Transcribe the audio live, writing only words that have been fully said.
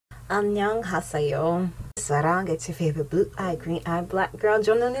안녕하세요. 사랑, it's your favorite blue-eyed, green-eyed black girl,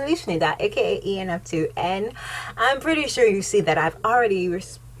 저는 Elisha, aka ENF2, and I'm pretty sure you see that I've already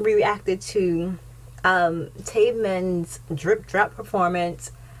reacted to Taemin's drip drop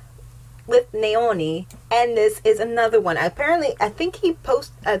performance with Naoni, and this is another one. Apparently, I think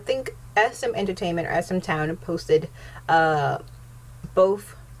SM Entertainment or SM Town posted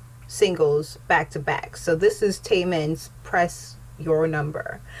both singles back to back. So this is Taemin's Press Your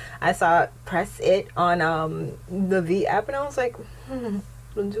Number. I saw Press It on the V app, and I was like,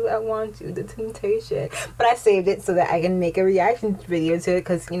 do I want to? The temptation. But I saved it so that I can make a reaction video to it,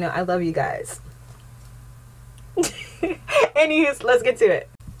 because, you know, I love you guys. Anyways, let's get to it.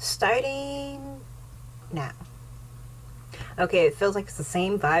 Starting now. Okay, it feels like it's the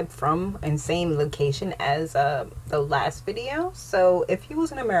same vibe from and same location as the last video. So if he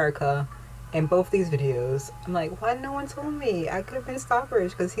was in America in both these videos, I'm like, why no one told me? I could have been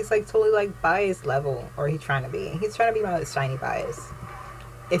stalkerish, because he's like totally like bias level, or he's trying to be. He's trying to be my shiny bias.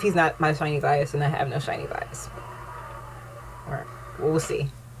 If he's not my shiny bias, then I have no shiny bias. Or we'll see.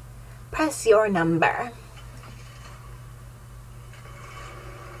 Press Your Number.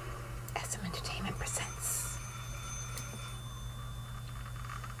 SM Entertainment presents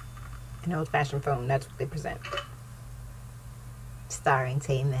an old-fashioned phone. That's what they present. Starring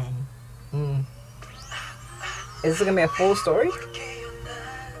Taemin. Is this gonna be a full story?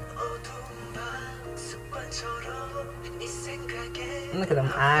 Look at them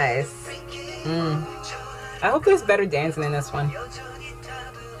eyes. I hope there's better dancing in this one.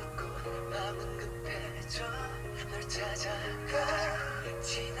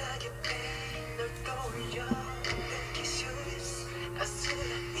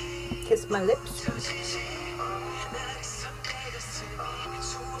 Kiss my lips.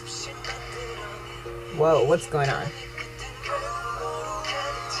 Whoa, what's going on?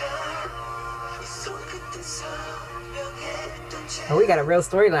 Oh, we got a real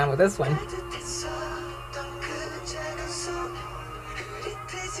storyline with this one.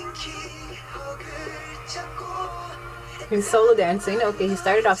 He's solo dancing. Okay, he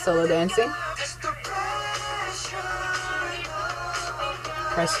started off solo dancing.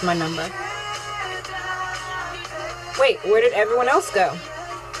 Press my number. Wait, where did everyone else go?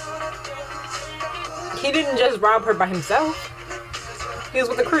 He didn't just rob her by himself. He was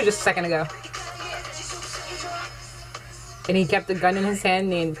with the crew just a second ago. And he kept the gun in his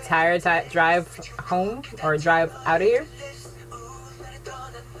hand the entire drive home, or drive out of here.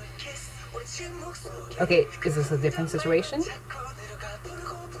 Okay, is this a different situation?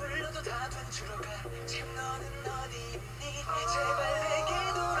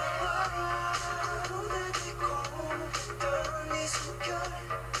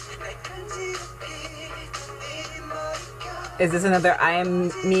 Is this another I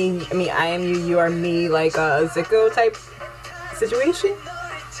am me, I am you, you are me, like a Zico type situation?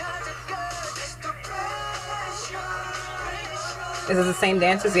 Is it the same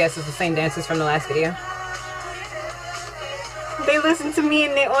dancers? Yes, it's the same dancers from the last video. They listened to me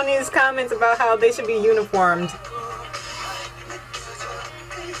and Naoni's comments about how they should be uniformed.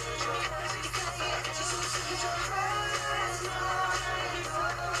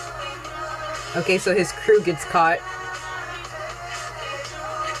 Okay, so his crew gets caught.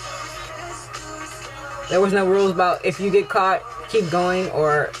 There was no rules about if you get caught, keep going,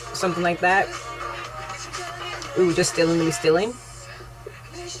 or something like that. Ooh, just stealing to be stealing.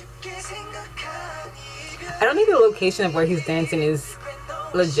 I don't think the location of where he's dancing is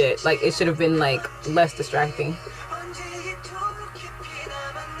legit. Like, it should have been, like, less distracting.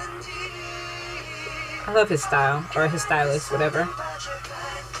 I love his style, or his stylist, whatever.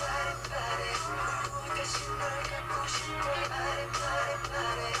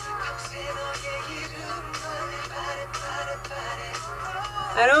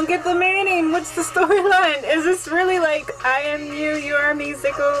 I don't get the meaning. What's the storyline? Is this really like I am you, you are me,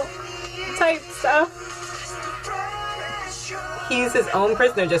 Zico type stuff? He's his own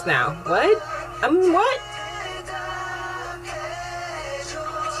prisoner just now. What? What?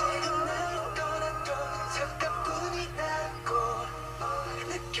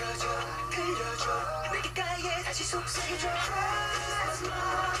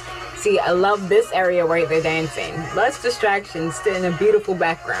 See, I love this area where they're dancing. Less distractions, still in a beautiful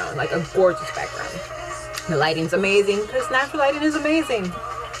background, like a gorgeous background. The lighting's amazing, because natural lighting is amazing.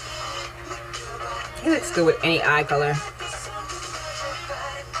 He looks good with any eye color.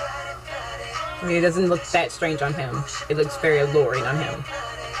 I mean, it doesn't look that strange on him. It looks very alluring on him.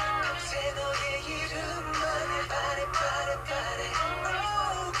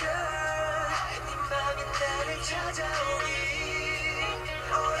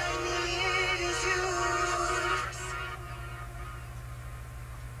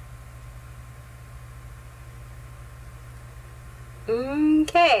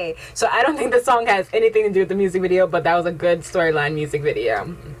 Hey. So I don't think the song has anything to do with the music video, but that was a good storyline music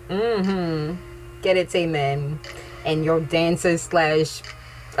video. Get it, Taemin, and your dancers slash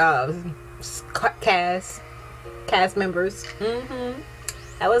cast members.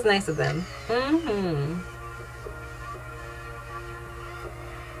 That was nice of them.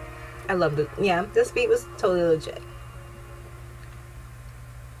 I loved it. Yeah, this beat was totally legit.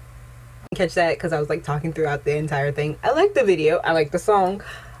 Catch that because I was like talking throughout the entire thing. I like the video. I like the song.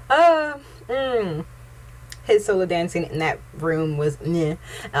 His solo dancing in that room was meh.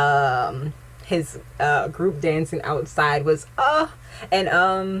 His group dancing outside was and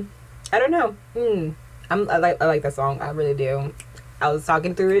I don't know. I like that song. I really do. I was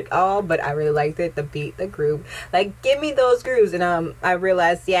talking through it all, but I really liked it. The beat, the groove. Like, give me those grooves. And I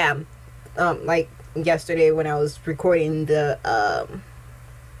realized, yeah, like yesterday when I was recording the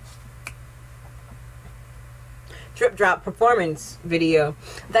drip drop performance video,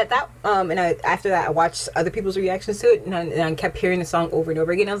 and after that I watched other people's reactions to it, and I kept hearing the song over and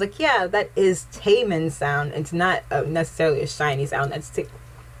over again. I was like, yeah, that is Taemin's sound. It's not necessarily a shiny sound. That's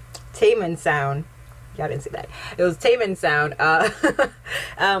Taemin's sound. Y'all didn't see that. It was Taemin's sound.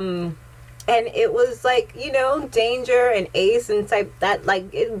 And it was like, you know, Danger and Ace and type that,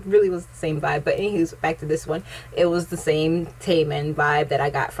 like, it really was the same vibe. But anyways, back to this one, it was the same Taemin vibe that I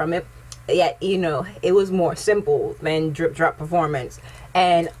got from it. Yet, you know, it was more simple than drip drop performance,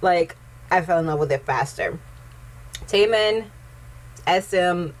 and like I fell in love with it faster. Taemin,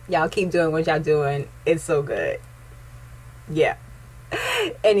 SM, y'all keep doing what y'all doing. It's so good. Yeah.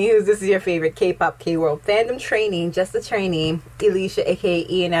 Anywho, this is your favorite K-pop K-World fandom trainee, just a trainee, Elisha, aka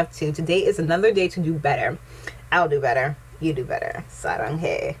ENF2. Today is another day to do better. I'll do better. You do better.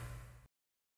 Saranghae.